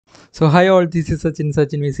So hi all, this is Sachin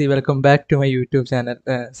VC. Welcome back to my YouTube channel,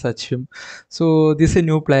 Sachim. So this is a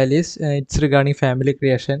new playlist. It's regarding family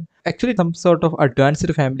creation. Actually, some sort of advanced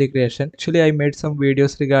family creation. Actually, I made some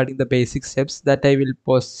videos regarding the basic steps that I will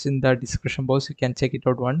post in the description box. You can check it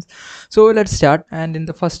out once. So let's start. And in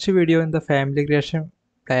the first video in the family creation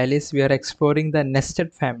playlist, we are exploring the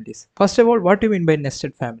nested families. First of all, what do you mean by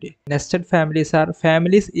nested family? Nested families are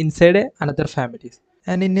families inside another families,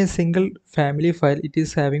 and in a single family file it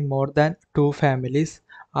is having more than two families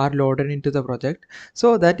are loaded into the project,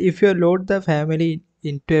 so that if you load the family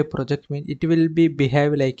into a project mean it will be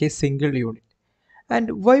behave like a single unit.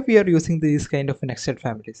 And why we are using these kind of nested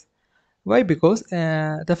families? Why? Because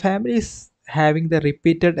the family is having the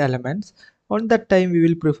repeated elements. On that time we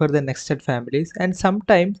will prefer the nested families, and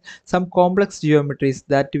sometimes some complex geometries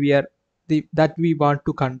that we want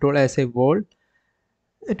to control as a whole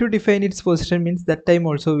to define its position means that time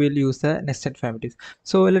also we'll use the nested families.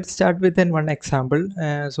 So let's start with one example.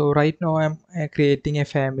 So right now I'm creating a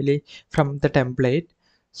family from the template.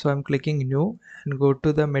 So I'm clicking new and go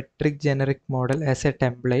to the metric generic model as a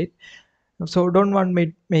template. So don't want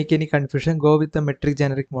me make any confusion, go with the metric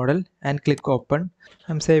generic model and click open.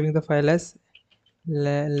 I'm saving the file as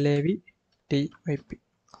Levi typ.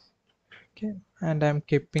 Okay, and I'm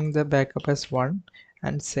keeping the backup as 1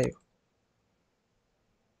 and save.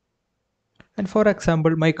 And for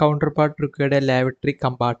example, my counterpart required a lavatory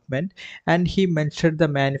compartment, and he mentioned the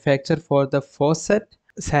manufacturer for the faucet,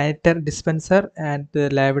 sanitary dispenser, and the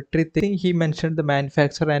lavatory thing. He mentioned the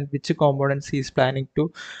manufacturer and which components he is planning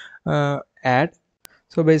to add.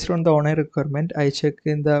 So based on the owner requirement, I check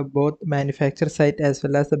in the both manufacturer site as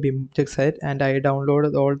well as the BIM object site, and I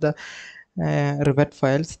downloaded all the Revit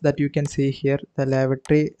files that you can see here: the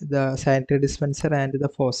lavatory, the sanitary dispenser, and the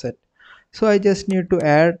faucet. So I just need to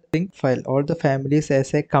add link file all the families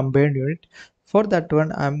as a combined unit. For that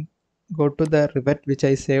one, I'm go to the Revit which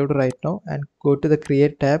I saved right now and go to the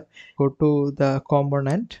create tab, go to the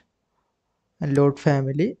component and load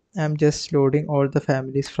family. I'm just loading all the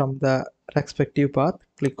families from the respective path.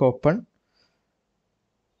 Click open,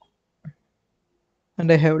 and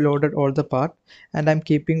I have loaded all the part, and I'm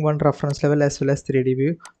keeping one reference level as well as 3D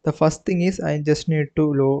view. The first thing is I just need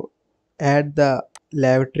to add the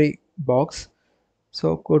lavatory box.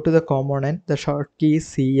 So go to the component, the short key is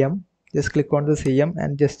CM, just click on the CM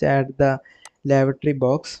and just add the lavatory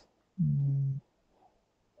box.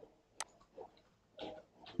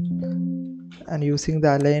 And using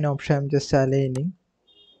the align option, I'm just aligning.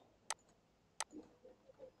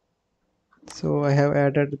 So I have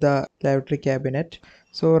added the lavatory cabinet.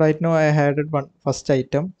 So right now I added one first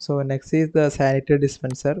item. So next is the sanitary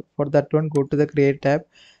dispenser. For that one, go to the create tab,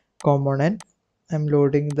 component. I'm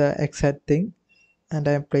loading the exact thing and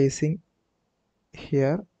I'm placing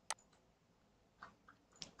here.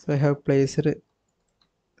 So I have placed it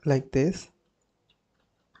like this.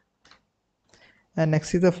 And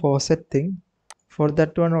next is the faucet thing. For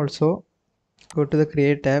that one also, go to the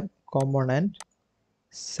create tab, component,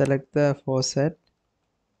 select the faucet.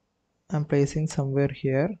 I'm placing somewhere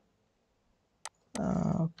here.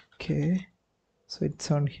 Okay, so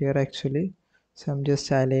it's on here actually. So I'm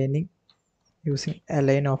just aligning using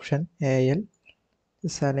align option, AL,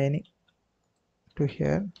 just aligning to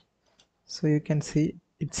here. So you can see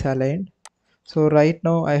it's aligned. So right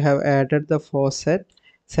now I have added the faucet,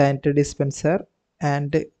 sanitary dispenser,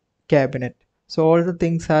 and cabinet. So all the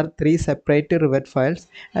things are three separate Revit files,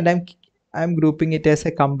 and I'm grouping it as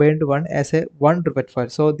a combined one as a one Revit file.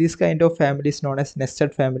 So this kind of family is known as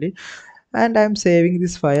nested family, and I'm saving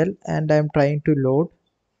this file and I'm trying to load,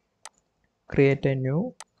 create a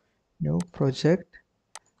new project.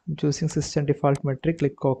 I'm choosing system default metric,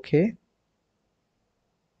 click OK.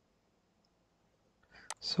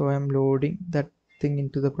 So I'm loading that thing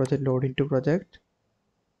into the project, load into project.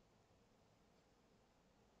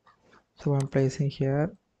 So I'm placing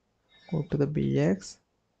here, go to the BX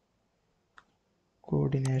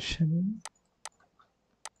coordination.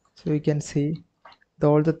 So you can see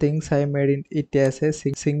all the things I made in it as a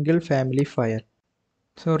single family file.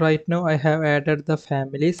 So right now I have added the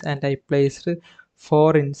families and I placed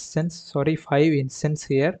five instance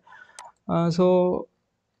here. So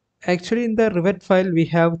actually in the Revit file we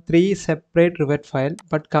have three separate Revit file,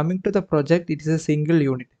 but coming to the project it is a single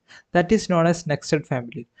unit that is known as nested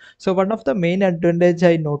family. So one of the main advantage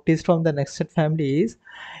I noticed from the nested family is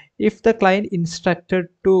if the client instructed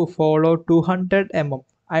to follow 200 mm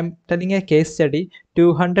I'm telling a case study,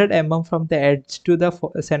 200 mm from the edge to the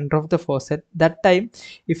center of the faucet. That time,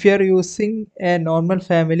 if you are using a normal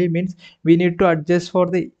family, means we need to adjust for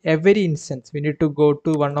the every instance. We need to go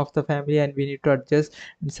to one of the family and we need to adjust.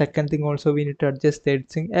 And second thing also we need to adjust. Third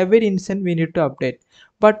thing, every instant we need to update.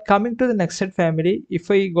 But coming to the nested family, if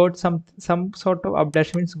I got some sort of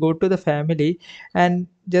update, means go to the family and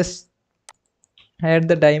just add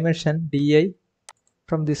the dimension di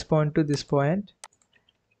from this point to this point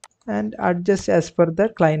and adjust as per the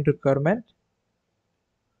client requirement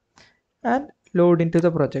and load into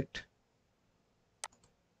the project.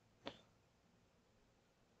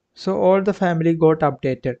 So all the family got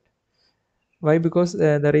updated. Why? Because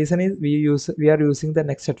the reason is we are using the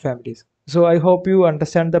nested families. So I hope you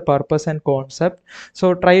understand the purpose and concept.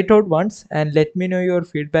 So try it out once and let me know your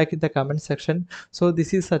feedback in the comment section. So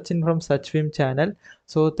this is Sachin from Sachvim channel.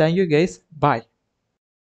 So thank you guys. Bye.